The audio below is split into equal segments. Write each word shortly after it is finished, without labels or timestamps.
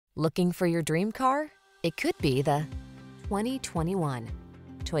Looking for your dream car? It could be the 2021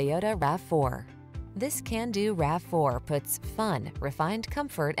 Toyota RAV4. This can-do RAV4 puts fun, refined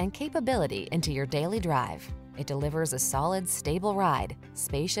comfort, and capability into your daily drive. It delivers a solid, stable ride,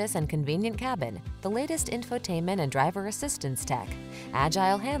 spacious and convenient cabin, the latest infotainment and driver assistance tech,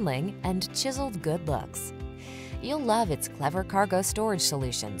 agile handling, and chiseled good looks. You'll love its clever cargo storage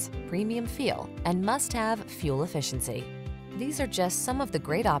solutions, premium feel, and must-have fuel efficiency. These are just some of the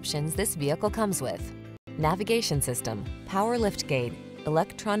great options this vehicle comes with: navigation system, power liftgate,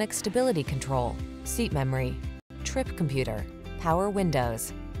 electronic stability control, seat memory, trip computer, power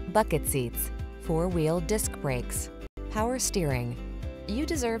windows, bucket seats, four-wheel disc brakes, power steering. You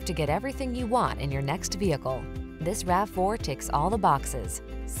deserve to get everything you want in your next vehicle. This RAV4 ticks all the boxes: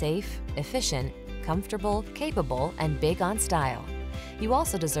 safe, efficient, comfortable, capable, and big on style. You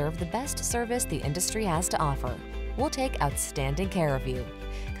also deserve the best service the industry has to offer. We'll take outstanding care of you.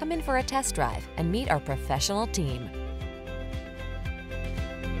 Come in for a test drive and meet our professional team.